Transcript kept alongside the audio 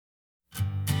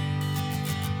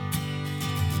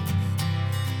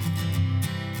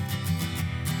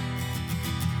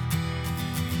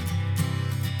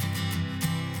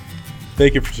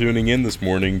Thank you for tuning in this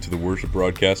morning to the worship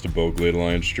broadcast of Belle Glade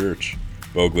Alliance Church.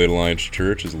 Belle Glade Alliance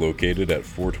Church is located at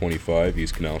 425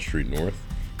 East Canal Street North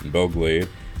in Belle Glade,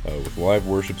 with live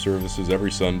worship services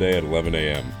every Sunday at 11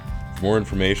 a.m. For more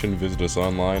information, visit us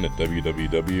online at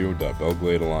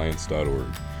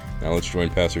www.belgladealliance.org. Now let's join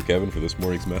Pastor Kevin for this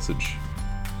morning's message.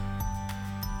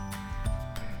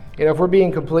 You know, if we're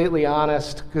being completely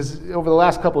honest, because over the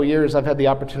last couple of years I've had the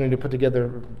opportunity to put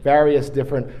together various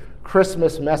different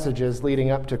Christmas messages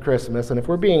leading up to Christmas, and if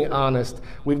we're being honest,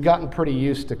 we've gotten pretty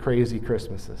used to crazy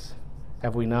Christmases,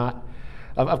 have we not?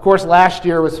 Of course, last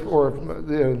year was, or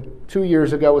 2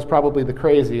 years ago was probably the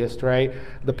craziest, right?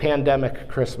 The pandemic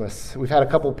Christmas. We've had a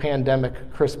couple pandemic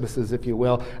Christmases, if you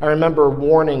will. I remember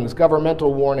warnings,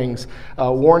 governmental warnings,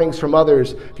 warnings from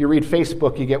others. If you read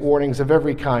Facebook, you get warnings of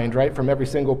every kind, right? From every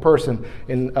single person,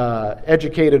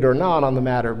 educated or not on the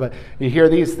matter. But you hear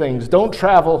these things: don't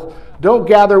travel, don't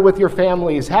gather with your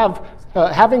families,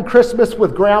 having Christmas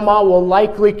with grandma will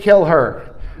likely kill her.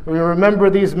 We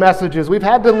remember these messages. We've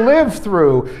had to live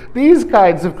through these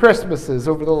kinds of Christmases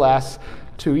over the last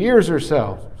 2 years or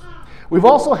so. We've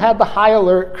also had the high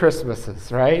alert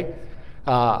Christmases, right?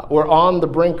 We're on the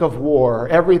brink of war.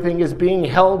 Everything is being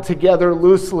held together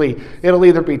loosely. It'll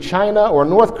either be China or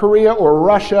North Korea or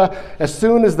Russia as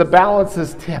soon as the balance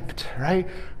is tipped, right?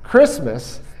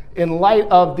 Christmas, in light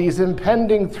of these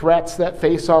impending threats that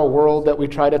face our world that we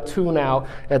try to tune out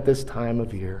at this time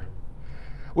of year.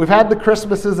 We've had the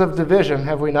Christmases of division,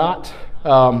 have we not?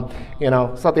 Something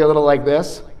a little like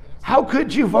this. How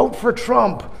could you vote for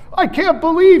Trump? I can't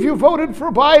believe you voted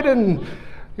for Biden.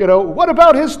 What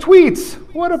about his tweets?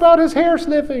 What about his hair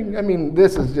sniffing? I mean,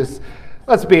 this is just,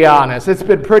 let's be honest, it's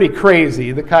been pretty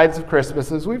crazy, the kinds of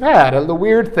Christmases we've had and the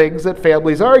weird things that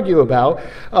families argue about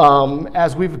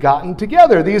as we've gotten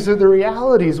together. These are the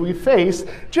realities we face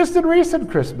just in recent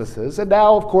Christmases. And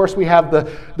now, of course, we have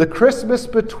the Christmas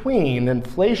between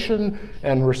inflation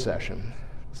and recession.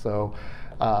 So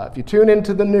if you tune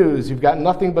into the news, you've got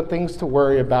nothing but things to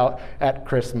worry about at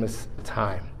Christmas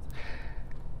time.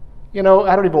 I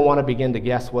don't even want to begin to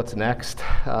guess what's next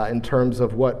in terms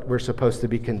of what we're supposed to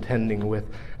be contending with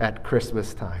at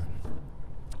Christmas time.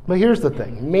 But here's the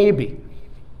thing. Maybe,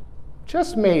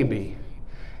 just maybe,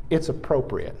 it's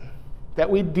appropriate that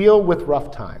we deal with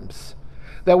rough times,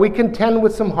 that we contend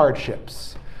with some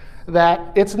hardships, that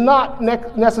it's not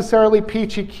necessarily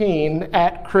peachy keen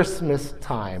at Christmas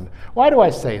time. Why do I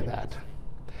say that?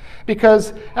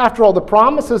 Because, after all, the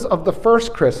promises of the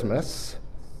first Christmas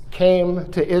came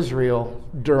to Israel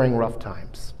during rough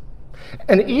times.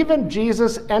 And even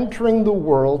Jesus entering the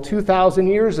world 2,000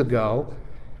 years ago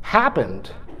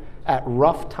happened at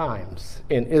rough times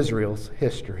in Israel's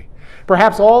history.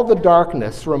 Perhaps all the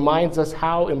darkness reminds us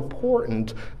how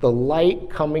important the light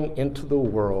coming into the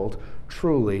world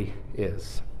truly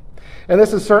is. And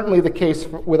this is certainly the case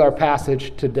with our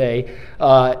passage today.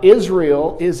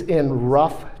 Israel is in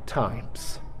rough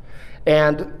times.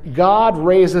 And God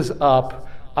raises up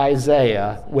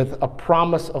Isaiah with a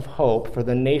promise of hope for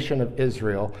the nation of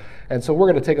Israel. And so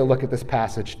we're going to take a look at this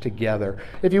passage together.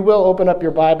 If you will, open up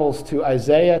your Bibles to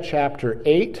Isaiah chapter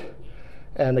 8.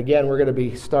 And again, we're going to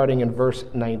be starting in verse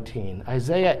 19.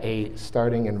 Isaiah 8,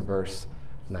 starting in verse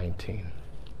 19.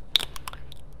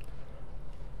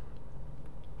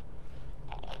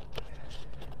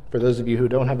 For those of you who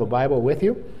don't have a Bible with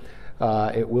you,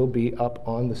 it will be up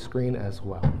on the screen as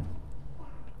well.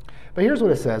 But here's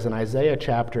what it says in Isaiah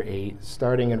chapter 8,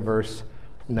 starting in verse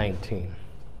 19.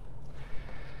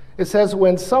 It says,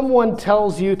 "When someone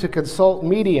tells you to consult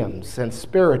mediums and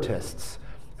spiritists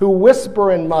who whisper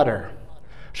and mutter,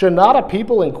 should not a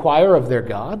people inquire of their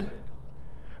God?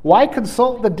 Why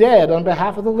consult the dead on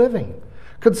behalf of the living?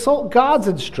 Consult God's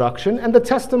instruction and the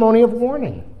testimony of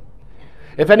warning.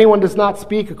 If anyone does not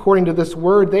speak according to this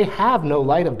word, they have no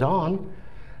light of dawn.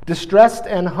 Distressed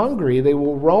and hungry, they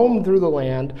will roam through the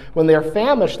land. When they are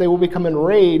famished, they will become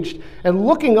enraged, and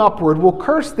looking upward will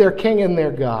curse their king and their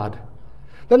God.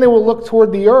 Then they will look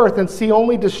toward the earth and see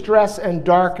only distress and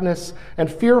darkness and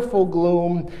fearful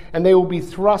gloom, and they will be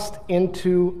thrust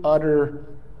into utter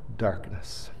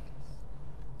darkness."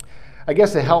 I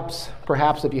guess it helps,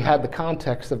 perhaps, if you had the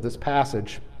context of this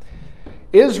passage.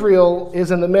 Israel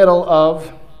is in the middle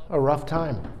of a rough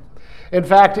time. In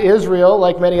fact, Israel,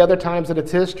 like many other times in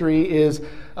its history, is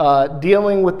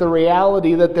dealing with the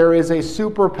reality that there is a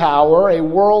superpower, a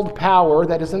world power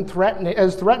that is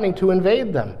threatening to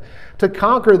invade them, to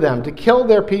conquer them, to kill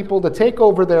their people, to take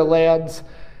over their lands,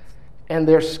 and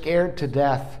they're scared to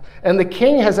death. And the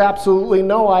king has absolutely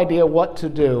no idea what to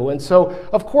do. And so,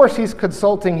 of course, he's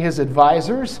consulting his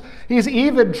advisors. He's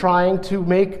even trying to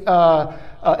make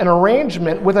an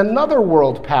arrangement with another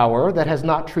world power that has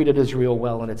not treated Israel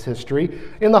well in its history,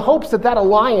 in the hopes that that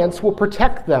alliance will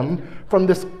protect them from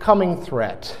this coming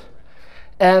threat.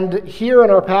 And here in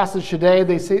our passage today,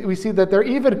 we see that they're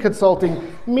even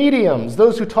consulting mediums,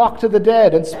 those who talk to the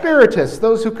dead, and spiritists,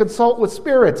 those who consult with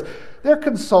spirits. They're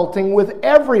consulting with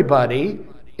everybody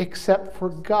except for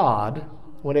God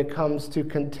when it comes to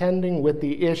contending with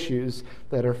the issues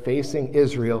that are facing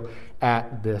Israel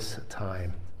at this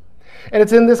time. And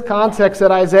it's in this context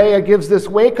that Isaiah gives this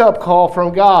wake-up call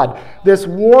from God, this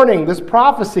warning, this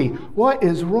prophecy. What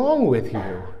is wrong with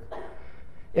you?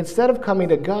 Instead of coming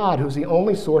to God, who's the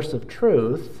only source of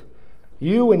truth,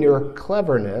 you and your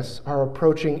cleverness are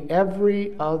approaching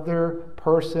every other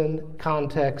person,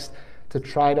 context, to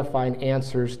try to find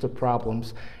answers to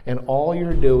problems. And all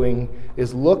you're doing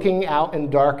is looking out in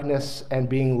darkness and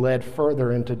being led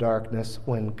further into darkness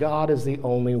when God is the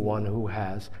only one who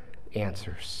has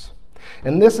answers.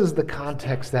 And this is the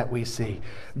context that we see.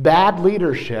 Bad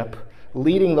leadership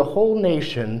leading the whole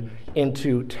nation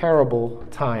into terrible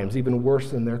times, even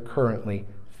worse than they're currently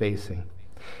facing.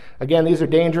 Again, these are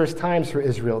dangerous times for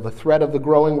Israel. The threat of the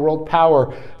growing world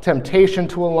power, temptation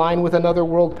to align with another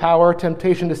world power,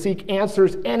 temptation to seek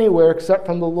answers anywhere except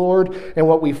from the Lord. And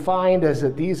what we find is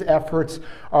that these efforts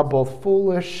are both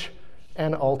foolish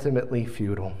and ultimately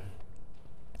futile.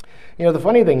 You know, the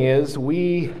funny thing is,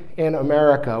 we in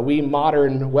America, we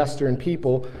modern Western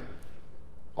people,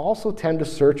 also tend to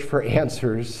search for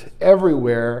answers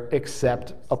everywhere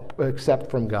except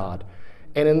from God.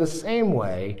 And in the same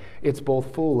way, it's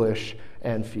both foolish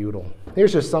and futile.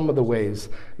 Here's just some of the ways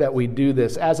that we do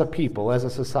this as a people, as a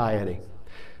society.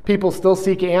 People still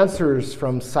seek answers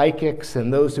from psychics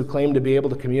and those who claim to be able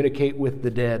to communicate with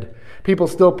the dead. People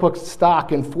still put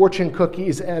stock in fortune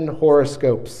cookies and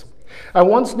horoscopes. I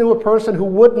once knew a person who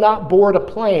would not board a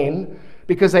plane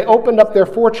because they opened up their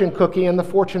fortune cookie and the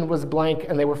fortune was blank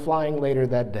and they were flying later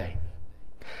that day.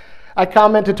 I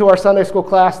commented to our Sunday school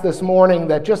class this morning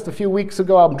that just a few weeks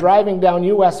ago I'm driving down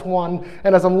US 1,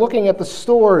 and as I'm looking at the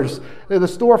stores, the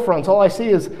storefronts, all I see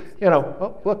is,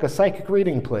 oh, look, a psychic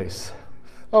reading place.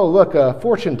 Oh, look, a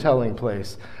fortune-telling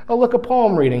place. Oh, look, a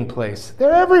palm reading place.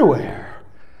 They're everywhere.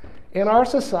 In our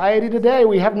society today,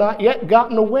 we have not yet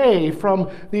gotten away from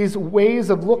these ways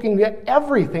of looking at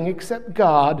everything except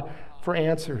God for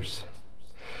answers.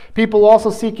 People also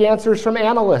seek answers from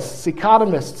analysts,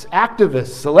 economists, activists,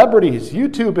 celebrities,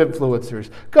 YouTube influencers,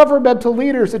 governmental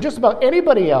leaders, and just about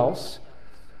anybody else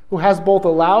who has both a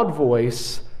loud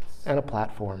voice and a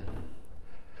platform.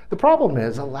 The problem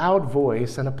is, a loud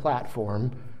voice and a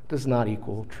platform does not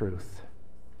equal truth.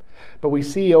 But we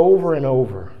see over and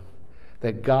over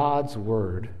that God's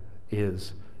word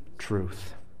is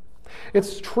truth.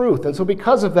 It's truth, and so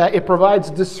because of that, it provides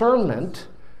discernment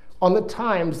on the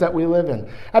times that we live in.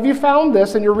 Have you found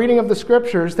this in your reading of the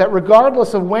scriptures, that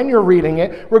regardless of when you're reading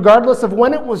it, regardless of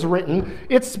when it was written,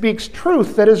 it speaks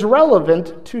truth that is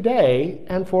relevant today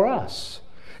and for us?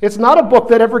 It's not a book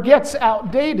that ever gets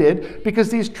outdated because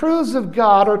these truths of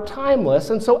God are timeless.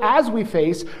 And so as we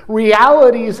face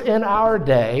realities in our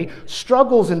day,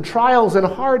 struggles and trials and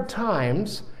hard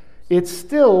times, it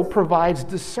still provides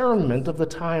discernment of the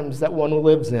times that one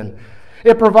lives in.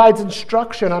 It provides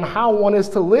instruction on how one is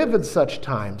to live in such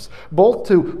times, both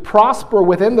to prosper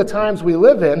within the times we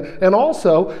live in and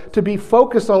also to be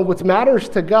focused on what matters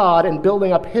to God and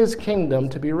building up His kingdom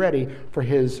to be ready for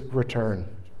His return.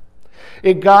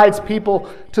 It guides people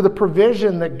to the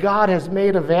provision that God has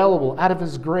made available out of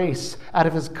His grace, out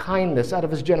of His kindness, out of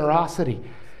His generosity.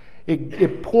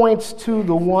 It points to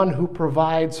the one who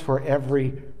provides for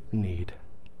every need.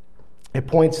 It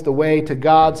points the way to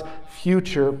God's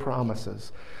future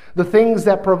promises, the things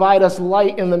that provide us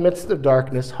light in the midst of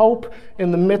darkness, hope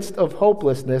in the midst of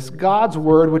hopelessness. God's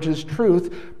word, which is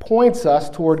truth, points us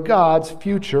toward God's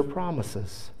future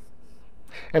promises.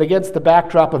 And against the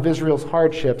backdrop of Israel's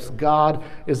hardships, God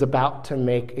is about to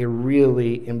make a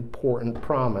really important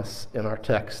promise in our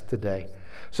text today.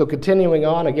 So continuing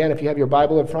on, again, if you have your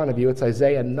Bible in front of you, it's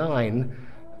Isaiah 9,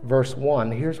 verse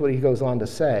 1. Here's what he goes on to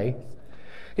say.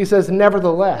 He says,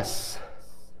 "Nevertheless,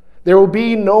 there will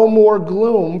be no more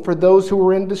gloom for those who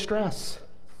are in distress.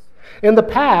 In the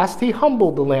past, he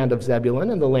humbled the land of Zebulun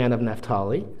and the land of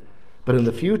Naphtali, but in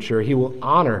the future he will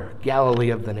honor Galilee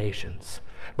of the nations,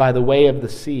 by the way of the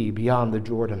sea beyond the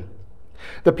Jordan.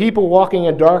 The people walking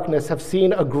in darkness have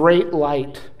seen a great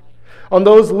light. On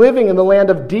those living in the land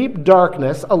of deep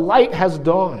darkness, a light has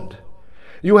dawned.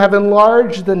 You have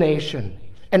enlarged the nation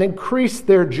and increased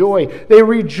their joy. They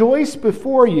rejoice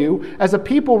before you as a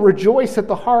people rejoice at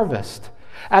the harvest,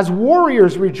 as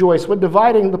warriors rejoice when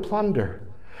dividing the plunder.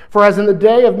 For as in the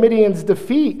day of Midian's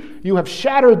defeat, you have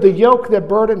shattered the yoke that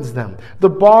burdens them, the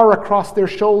bar across their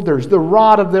shoulders, the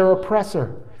rod of their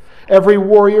oppressor. Every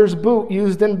warrior's boot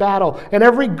used in battle, and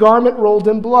every garment rolled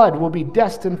in blood will be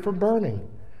destined for burning,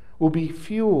 will be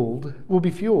fuel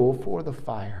for the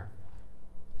fire.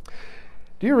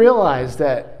 Do you realize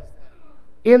that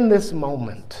in this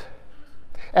moment,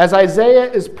 as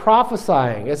Isaiah is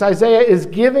prophesying, as Isaiah is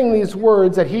giving these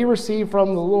words that he received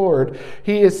from the Lord,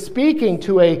 he is speaking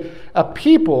to a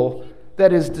people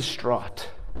that is distraught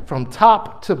from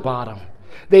top to bottom.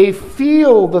 They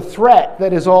feel the threat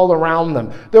that is all around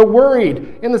them. They're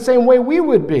worried in the same way we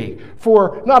would be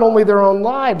for not only their own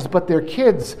lives, but their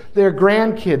kids, their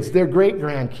grandkids, their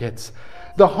great-grandkids.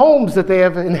 The homes that they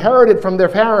have inherited from their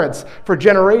parents for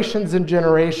generations and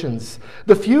generations.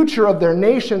 The future of their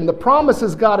nation, the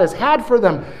promises God has had for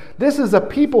them. This is a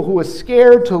people who is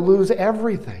scared to lose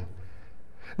everything.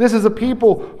 This is a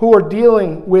people who are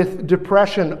dealing with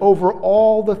depression over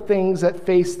all the things that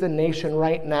face the nation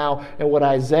right now. And what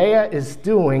Isaiah is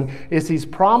doing is he's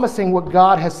promising what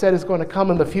God has said is going to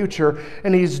come in the future,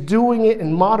 and he's doing it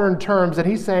in modern terms, and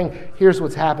he's saying, here's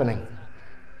what's happening.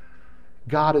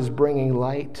 God is bringing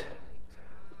light.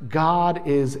 God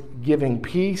is giving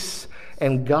peace,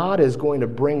 and God is going to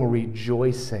bring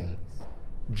rejoicing,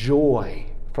 joy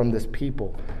from this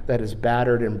people that is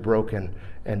battered and broken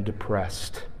and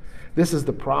depressed. This is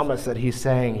the promise that he's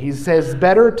saying. He says,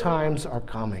 better times are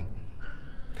coming.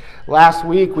 Last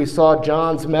week, we saw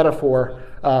John's metaphor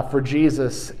for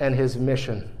Jesus and his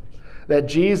mission. That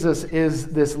Jesus is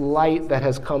this light that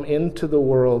has come into the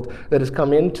world, that has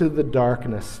come into the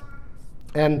darkness.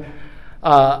 And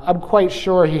I'm quite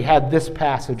sure he had this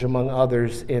passage, among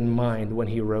others, in mind when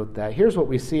he wrote that. Here's what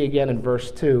we see again in verse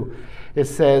 2. It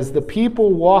says, the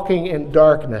people walking in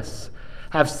darkness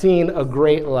have seen a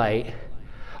great light.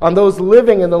 On those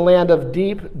living in the land of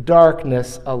deep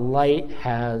darkness, a light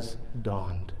has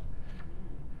dawned.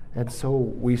 And so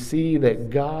we see that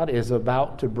God is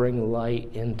about to bring light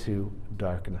into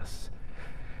darkness.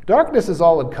 Darkness is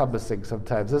all-encompassing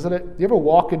sometimes, isn't it? You ever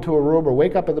walk into a room or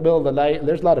wake up in the middle of the night and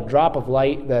there's not a drop of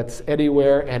light that's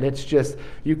anywhere, and it's just,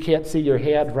 you can't see your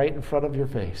hand right in front of your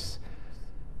face.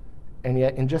 And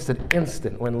yet, in just an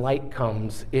instant, when light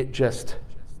comes, it just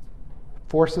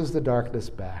forces the darkness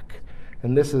back.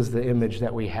 And this is the image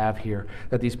that we have here,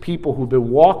 that these people who've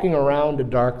been walking around in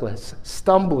darkness,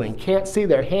 stumbling, can't see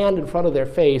their hand in front of their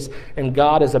face, and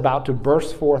God is about to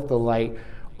burst forth the light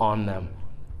on them.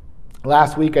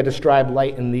 Last week I described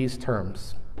light in these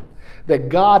terms, that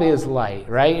God is light,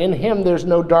 right? In him there's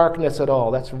no darkness at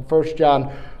all. That's from 1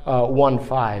 John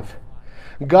 1:5.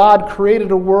 God created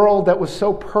a world that was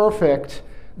so perfect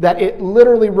that it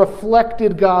literally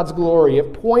reflected God's glory.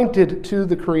 It pointed to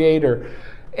the Creator.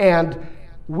 And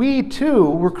we too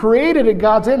were created in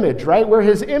God's image, right? We're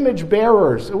his image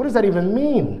bearers. What does that even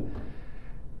mean?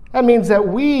 That means that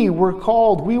we were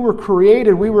called, we were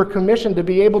created, we were commissioned to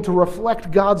be able to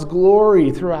reflect God's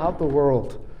glory throughout the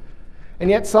world. And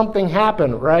yet something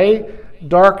happened, right?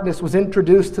 Darkness was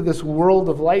introduced to this world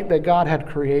of light that God had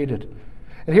created.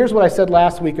 And here's what I said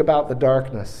last week about the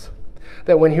darkness.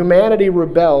 That when humanity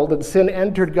rebelled and sin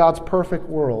entered God's perfect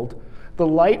world, the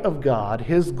light of God,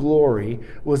 his glory,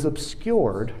 was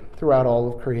obscured throughout all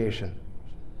of creation.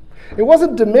 It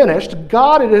wasn't diminished.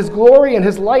 God and his glory and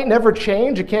his light never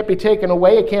change. It can't be taken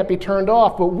away. It can't be turned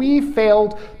off. But we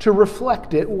failed to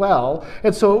reflect it well.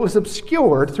 And so it was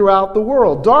obscured throughout the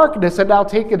world. Darkness had now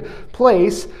taken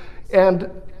place, and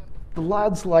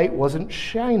God's light wasn't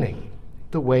shining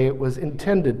the way it was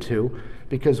intended to,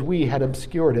 because we had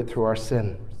obscured it through our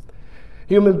sin.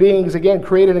 Human beings, again,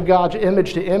 created in God's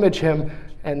image to image him,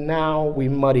 and now we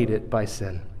muddied it by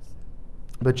sin.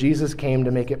 But Jesus came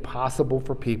to make it possible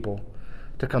for people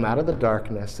to come out of the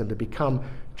darkness and to become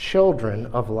children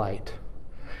of light.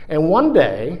 And one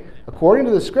day, according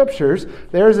to the scriptures,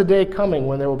 there is a day coming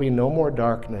when there will be no more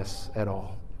darkness at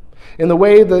all. In the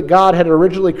way that God had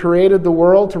originally created the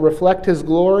world to reflect his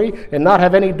glory and not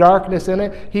have any darkness in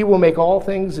it, he will make all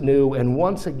things new, and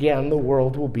once again the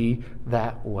world will be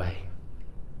that way.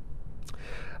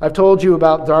 I've told you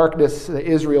about darkness that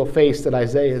Israel faced in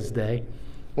Isaiah's day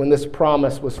when this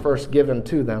promise was first given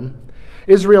to them.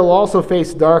 Israel also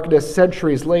faced darkness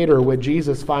centuries later when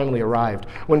Jesus finally arrived.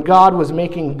 When God was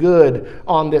making good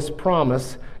on this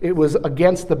promise, it was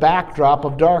against the backdrop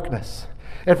of darkness.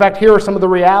 In fact, here are some of the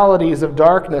realities of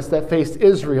darkness that faced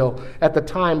Israel at the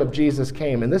time of Jesus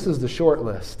came, and this is the short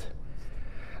list.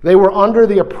 They were under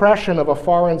the oppression of a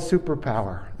foreign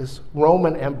superpower, this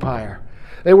Roman Empire.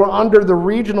 They were under the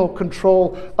regional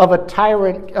control of a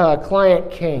tyrant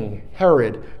client king,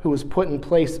 Herod, who was put in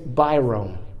place by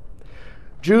Rome.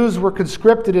 Jews were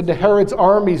conscripted into Herod's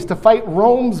armies to fight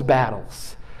Rome's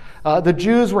battles. The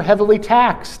Jews were heavily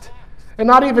taxed, and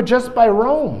not even just by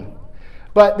Rome,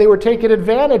 but they were taken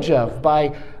advantage of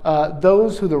by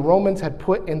those who the Romans had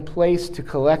put in place to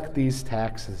collect these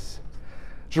taxes.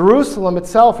 Jerusalem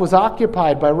itself was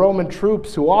occupied by Roman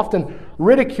troops who often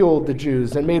ridiculed the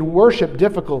Jews and made worship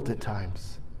difficult at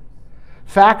times.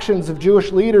 Factions of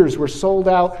Jewish leaders were so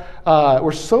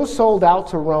sold out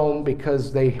to Rome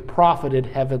because they profited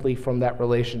heavily from that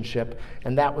relationship,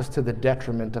 and that was to the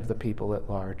detriment of the people at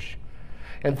large.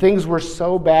 And things were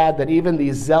so bad that even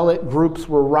these zealot groups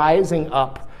were rising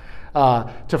up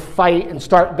to fight and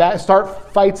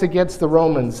start fights against the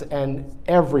Romans, and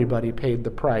everybody paid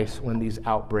the price when these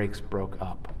outbreaks broke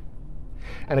up.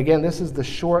 And again, this is the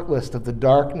short list of the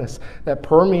darkness that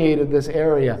permeated this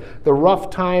area, the rough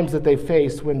times that they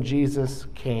faced when Jesus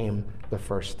came the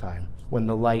first time, when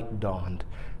the light dawned.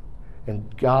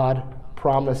 And God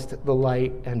promised the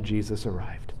light, and Jesus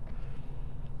arrived.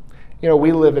 You know,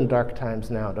 we live in dark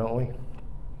times now, don't we?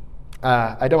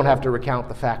 I don't have to recount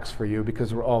the facts for you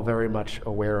because we're all very much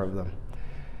aware of them.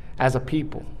 As a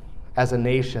people, as a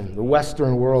nation, the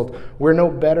Western world, we're no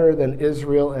better than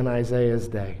Israel in Isaiah's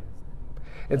day.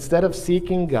 Instead of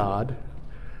seeking God,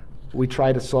 we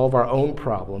try to solve our own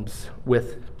problems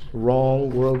with the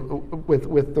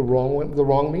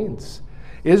wrong means.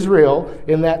 Israel,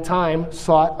 in that time,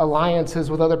 sought alliances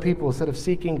with other people instead of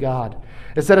seeking God.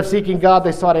 Instead of seeking God,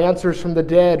 they sought answers from the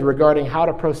dead regarding how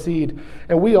to proceed.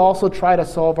 And we also try to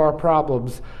solve our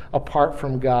problems apart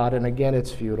from God, and again,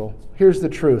 it's futile. Here's the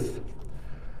truth.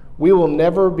 We will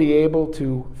never be able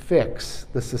to fix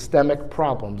the systemic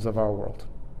problems of our world.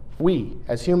 We,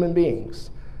 as human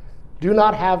beings, do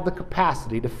not have the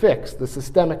capacity to fix the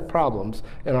systemic problems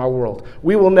in our world.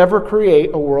 We will never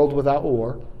create a world without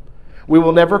war. We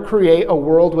will never create a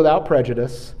world without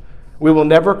prejudice. We will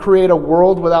never create a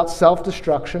world without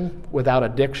self-destruction, without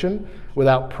addiction,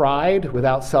 without pride,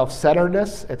 without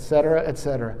self-centeredness, etc.,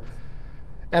 etc.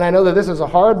 And I know that this is a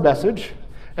hard message,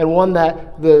 and one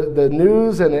that the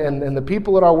news and the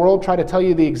people in our world try to tell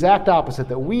you the exact opposite,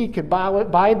 that we can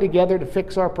bind together to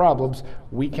fix our problems.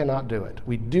 We cannot do it.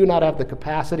 We do not have the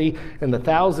capacity, and the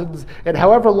thousands, and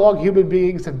however long human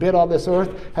beings have been on this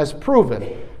earth has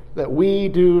proven that we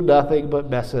do nothing but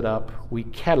mess it up. We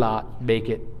cannot make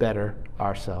it better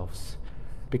ourselves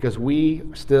because we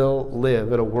still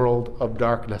live in a world of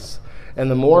darkness.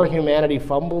 And the more humanity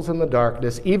fumbles in the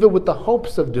darkness, even with the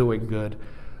hopes of doing good,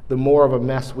 the more of a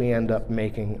mess we end up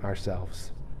making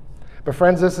ourselves. But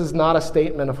friends, this is not a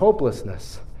statement of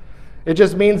hopelessness. It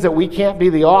just means that we can't be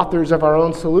the authors of our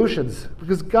own solutions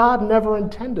because God never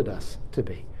intended us to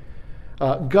be.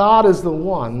 God is the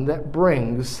one that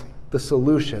brings the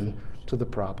solution to the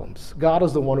problems. God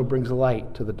is the one who brings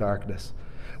light to the darkness.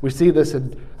 We see this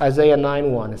in Isaiah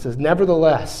 9:1. It says,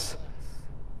 "Nevertheless,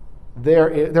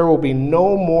 there will be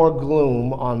no more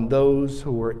gloom on those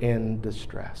who are in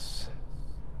distress."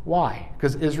 Why?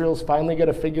 Because Israel's finally going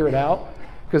to figure it out?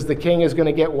 Because the king is going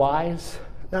to get wise?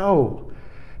 No.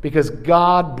 Because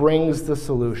God brings the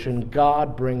solution.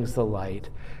 God brings the light.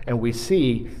 And we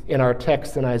see in our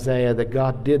text in Isaiah that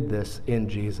God did this in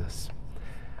Jesus.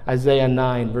 Isaiah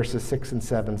 9, verses 6 and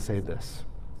 7 say this.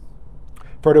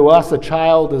 "For to us a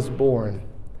child is born,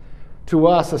 to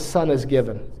us a son is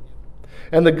given,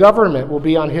 and the government will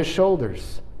be on his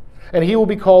shoulders, and he will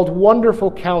be called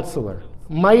Wonderful Counselor,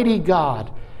 Mighty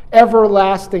God,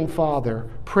 Everlasting Father,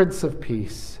 Prince of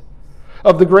Peace.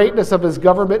 Of the greatness of his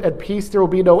government and peace there will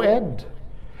be no end.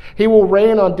 He will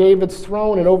reign on David's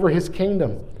throne and over his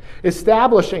kingdom,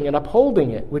 establishing and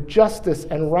upholding it with justice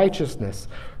and righteousness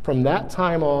from that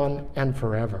time on and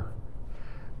forever.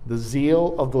 The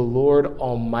zeal of the Lord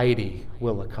Almighty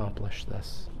will accomplish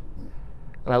this."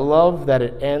 And I love that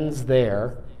it ends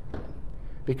there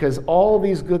because all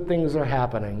these good things are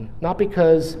happening, not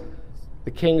because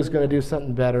the king is going to do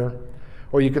something better,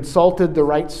 or you consulted the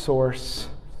right source,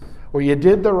 or you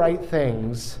did the right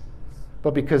things,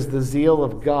 but because the zeal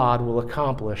of God will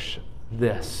accomplish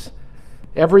this.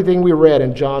 Everything we read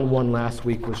in John 1 last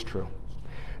week was true.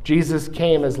 Jesus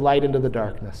came as light into the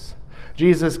darkness.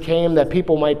 Jesus came that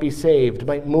people might be saved,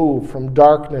 might move from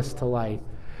darkness to light.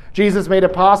 Jesus made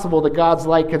it possible that God's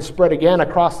light can spread again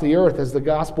across the earth as the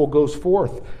gospel goes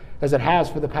forth, as it has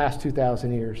for the past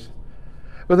 2,000 years.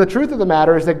 But the truth of the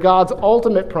matter is that God's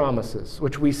ultimate promises,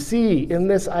 which we see in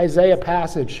this Isaiah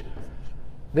passage,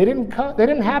 they didn't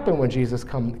happen when Jesus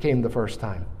came the first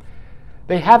time.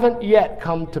 They haven't yet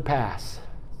come to pass.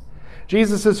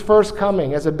 Jesus' first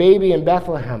coming as a baby in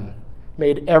Bethlehem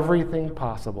made everything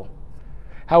possible.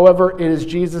 However, it is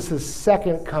Jesus'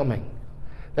 second coming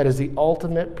That is the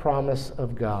ultimate promise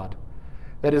of God.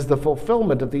 That is the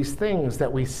fulfillment of these things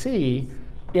that we see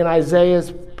in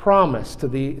Isaiah's promise to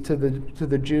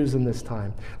the Jews in this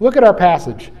time. Look at our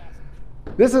passage.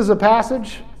 This is a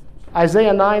passage,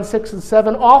 Isaiah 9, 6, and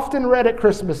 7, often read at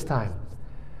Christmas time.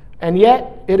 And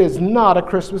yet, it is not a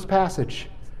Christmas passage.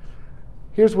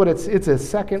 Here's what it's a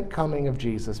second coming of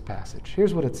Jesus passage.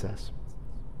 Here's what it says.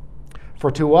 For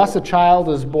to us a child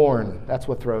is born. That's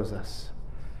what throws us.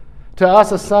 To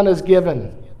us a son is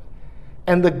given.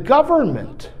 And the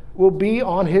government will be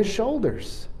on his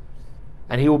shoulders.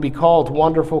 And he will be called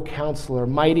Wonderful Counselor,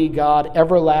 Mighty God,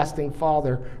 Everlasting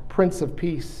Father, Prince of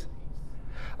Peace.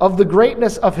 Of the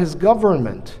greatness of his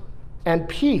government and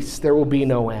peace there will be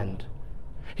no end.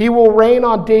 He will reign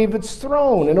on David's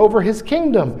throne and over his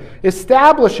kingdom,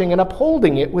 establishing and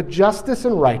upholding it with justice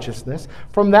and righteousness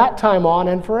from that time on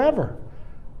and forever.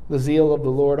 The zeal of the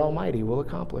Lord Almighty will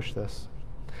accomplish this.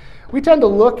 We tend to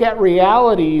look at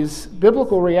realities,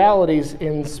 biblical realities,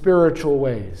 in spiritual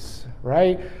ways,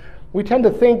 right? We tend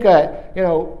to think,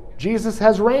 Jesus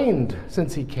has reigned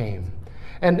since he came.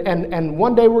 And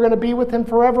one day we're going to be with him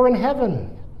forever in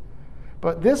heaven.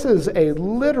 But this is a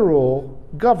literal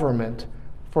government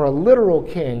for a literal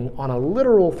king on a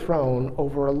literal throne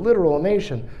over a literal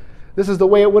nation. This is the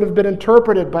way it would have been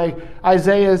interpreted by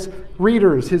Isaiah's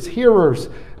readers, his hearers.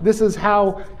 This is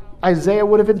how Isaiah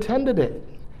would have intended it.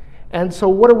 And so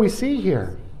what do we see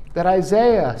here? That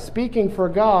Isaiah, speaking for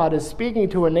God, is speaking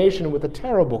to a nation with a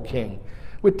terrible king,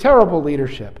 with terrible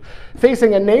leadership,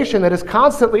 facing a nation that is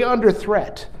constantly under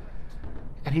threat.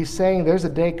 And he's saying there's a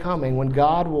day coming when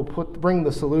God will bring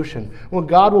the solution, when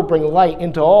God will bring light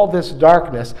into all this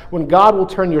darkness, when God will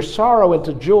turn your sorrow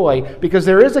into joy, because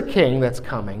there is a king that's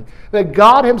coming, that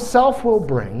God himself will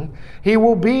bring. He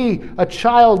will be a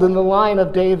child in the line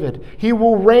of David. He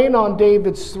will reign on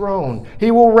David's throne.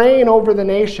 He will reign over the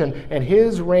nation, and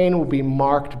his reign will be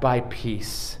marked by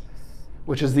peace,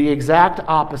 which is the exact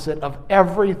opposite of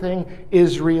everything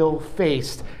Israel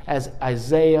faced as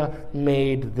Isaiah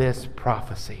made this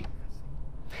prophecy.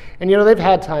 And they've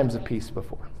had times of peace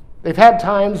before. They've had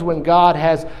times when God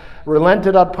has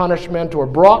relented on punishment or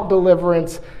brought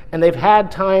deliverance, and they've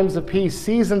had times of peace,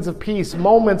 seasons of peace,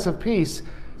 moments of peace.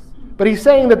 But he's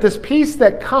saying that this peace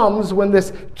that comes when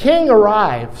this king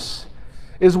arrives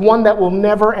is one that will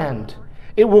never end.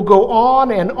 It will go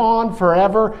on and on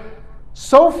forever.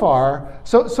 So far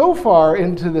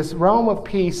into this realm of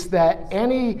peace that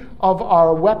any of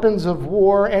our weapons of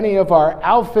war, any of our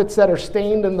outfits that are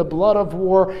stained in the blood of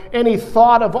war, any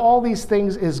thought of all these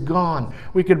things is gone.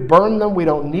 We could burn them. We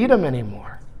don't need them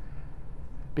anymore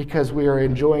because we are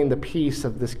enjoying the peace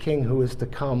of this king who is to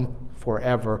come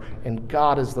forever, and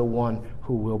God is the one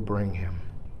who will bring him.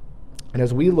 And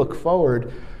as we look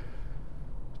forward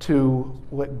to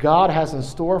what God has in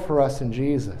store for us in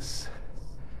Jesus,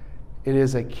 it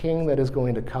is a king that is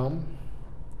going to come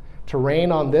to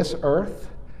reign on this earth,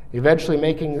 eventually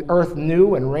making earth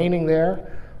new and reigning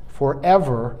there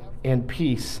forever in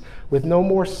peace, with no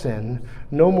more sin,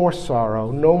 no more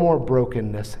sorrow, no more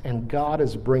brokenness. And God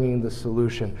is bringing the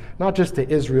solution, not just to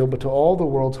Israel, but to all the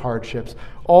world's hardships,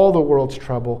 all the world's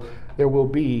trouble. There will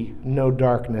be no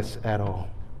darkness at all.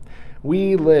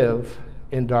 We live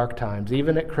in dark times.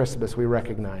 Even at Christmas, we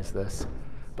recognize this.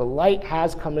 But light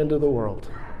has come into the world.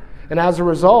 And as a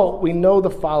result, we know the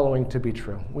following to be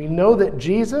true. We know that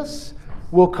Jesus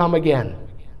will come again.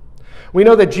 We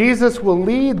know that Jesus will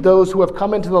lead those who have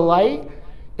come into the light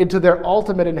into their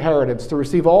ultimate inheritance, to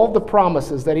receive all the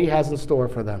promises that he has in store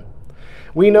for them.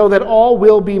 We know that all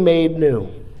will be made new.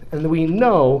 And we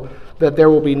know that there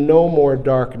will be no more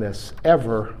darkness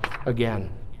ever again.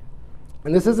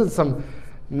 And this isn't some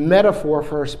metaphor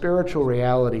for a spiritual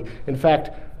reality. In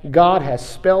fact, God has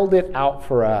spelled it out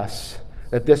for us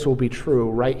that this will be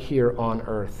true right here on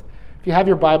earth. If you have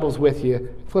your Bibles with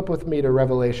you, flip with me to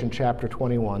Revelation chapter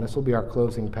 21. This will be our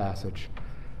closing passage.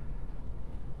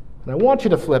 And I want you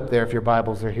to flip there if your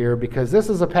Bibles are here, because this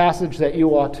is a passage that you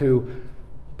ought to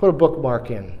put a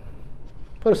bookmark in,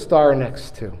 put a star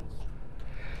next to.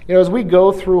 As we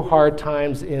go through hard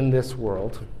times in this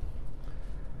world,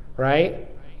 right,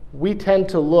 we tend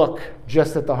to look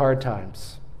just at the hard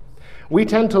times. We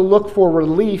tend to look for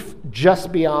relief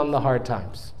just beyond the hard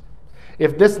times.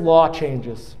 If this law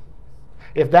changes,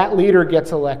 if that leader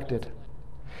gets elected,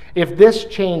 if this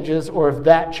changes or if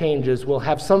that changes, we'll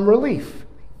have some relief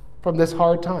from this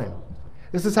hard time.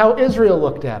 This is how Israel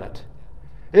looked at it.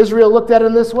 Israel looked at it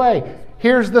in this way.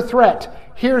 Here's the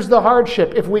threat. Here's the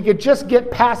hardship. If we could just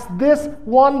get past this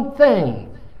one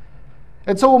thing.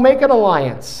 And so we'll make an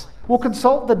alliance. We'll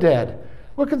consult the dead.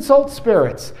 We'll consult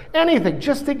spirits. Anything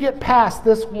just to get past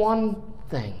this one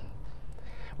thing.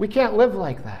 We can't live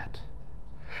like that.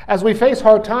 As we face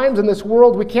hard times in this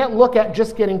world, we can't look at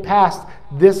just getting past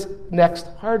this next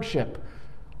hardship.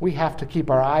 We have to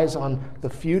keep our eyes on the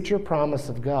future promise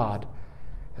of God,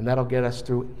 and that'll get us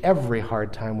through every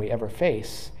hard time we ever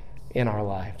face in our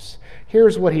lives.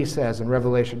 Here's what he says in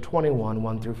Revelation 21,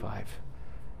 1 through 5.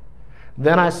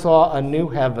 Then I saw a new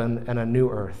heaven and a new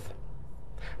earth.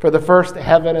 For the first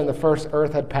heaven and the first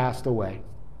earth had passed away,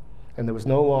 and there was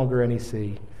no longer any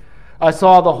sea. I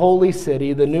saw the holy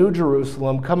city, the new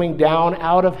Jerusalem, coming down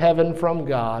out of heaven from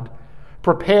God,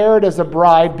 prepared as a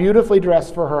bride beautifully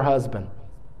dressed for her husband.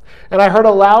 And I heard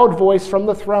a loud voice from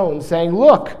the throne saying,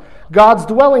 "Look, God's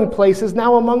dwelling place is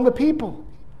now among the people,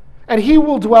 and he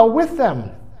will dwell with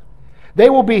them. They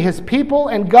will be his people,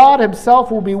 and God himself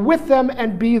will be with them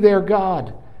and be their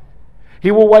God.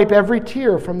 He will wipe every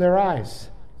tear from their eyes.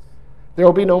 There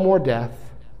will be no more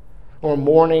death, or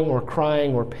mourning, or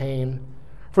crying, or pain,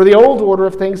 for the old order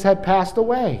of things had passed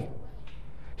away."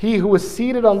 He who was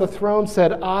seated on the throne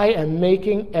said, "I am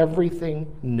making everything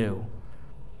new."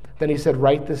 Then he said,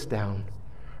 "Write this down,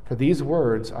 for these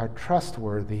words are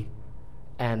trustworthy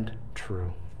and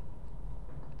true."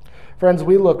 Friends,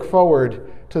 we look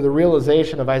forward to the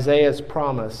realization of Isaiah's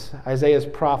promise, Isaiah's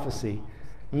prophecy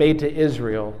made to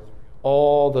Israel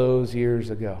all those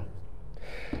years ago.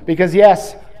 Because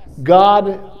yes,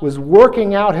 God was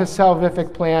working out his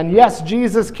salvific plan. Yes,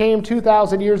 Jesus came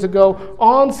 2,000 years ago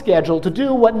on schedule to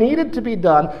do what needed to be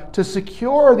done to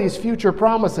secure these future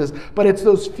promises. But it's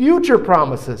those future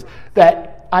promises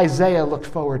that Isaiah looked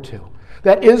forward to,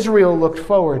 that Israel looked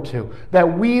forward to,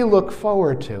 that we look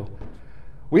forward to.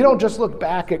 We don't just look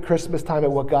back at Christmas time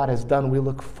at what God has done. We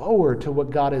look forward to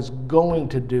what God is going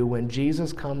to do when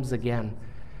Jesus comes again.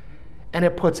 And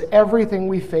it puts everything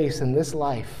we face in this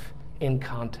life in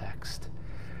context.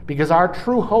 Because our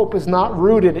true hope is not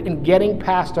rooted in getting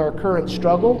past our current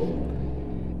struggle.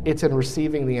 It's in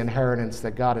receiving the inheritance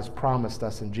that God has promised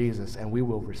us in Jesus, and we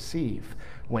will receive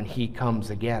when he comes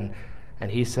again. And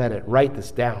he said it, "Write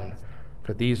this down,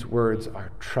 for these words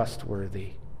are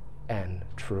trustworthy and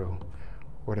true."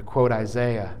 Or to quote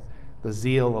Isaiah, "The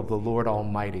zeal of the Lord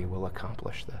Almighty will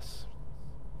accomplish this."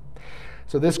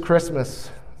 So this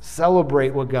Christmas,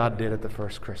 celebrate what God did at the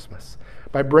first Christmas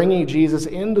by bringing Jesus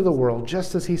into the world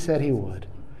just as he said he would.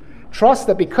 Trust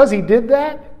that because he did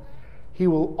that, he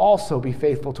will also be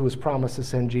faithful to his promise to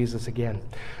send Jesus again.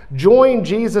 Join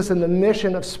Jesus in the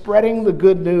mission of spreading the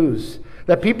good news,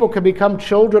 that people can become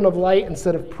children of light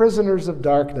instead of prisoners of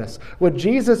darkness. What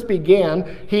Jesus began,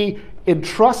 he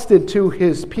entrusted to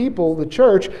his people, the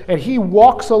church, and he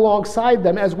walks alongside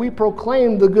them as we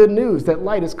proclaim the good news that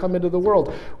light has come into the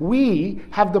world. We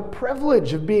have the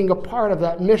privilege of being a part of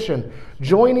that mission,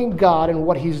 joining God in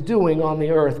what he's doing on the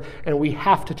earth, and we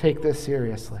have to take this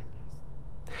seriously.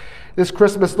 This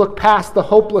Christmas, look past the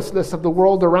hopelessness of the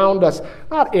world around us,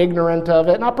 not ignorant of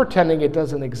it, not pretending it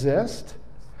doesn't exist,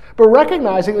 but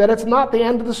recognizing that it's not the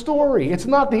end of the story. It's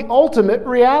not the ultimate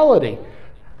reality,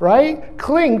 right?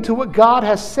 Cling to what God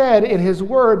has said in his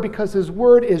word, because his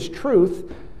word is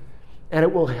truth, and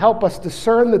it will help us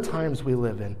discern the times we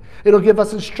live in. It'll give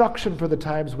us instruction for the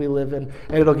times we live in,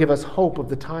 and it'll give us hope of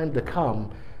the time to come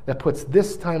that puts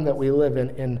this time that we live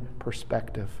in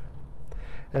perspective.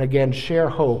 And again, share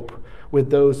hope with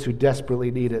those who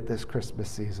desperately need it this Christmas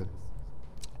season.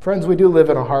 Friends, we do live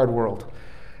in a hard world.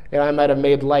 And I might have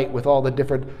made light with all the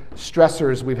different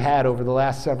stressors we've had over the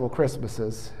last several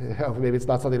Christmases. Maybe it's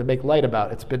not something to make light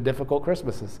about. It's been difficult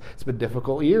Christmases. It's been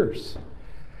difficult years.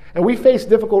 And we face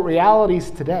difficult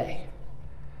realities today.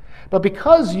 But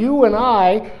because you and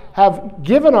I have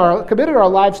committed our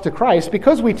lives to Christ,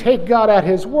 because we take God at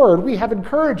his word, we have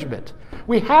encouragement.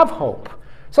 We have hope.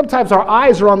 Sometimes our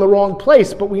eyes are on the wrong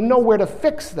place, but we know where to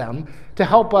fix them to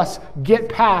help us get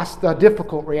past the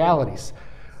difficult realities.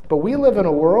 But we live in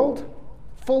a world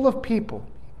full of people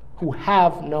who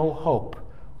have no hope.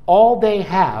 All they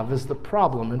have is the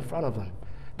problem in front of them.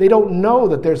 They don't know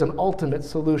that there's an ultimate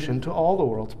solution to all the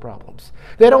world's problems.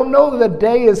 They don't know that a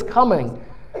day is coming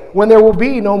when there will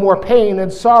be no more pain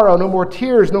and sorrow, no more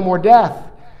tears, no more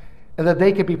death, and that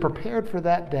they can be prepared for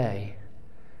that day.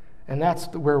 And that's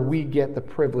where we get the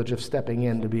privilege of stepping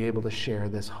in to be able to share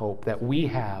this hope that we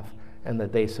have and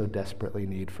that they so desperately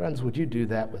need. Friends, would you do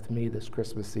that with me this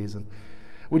Christmas season?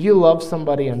 Would you love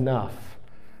somebody enough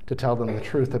to tell them the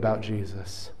truth about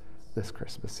Jesus this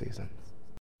Christmas season?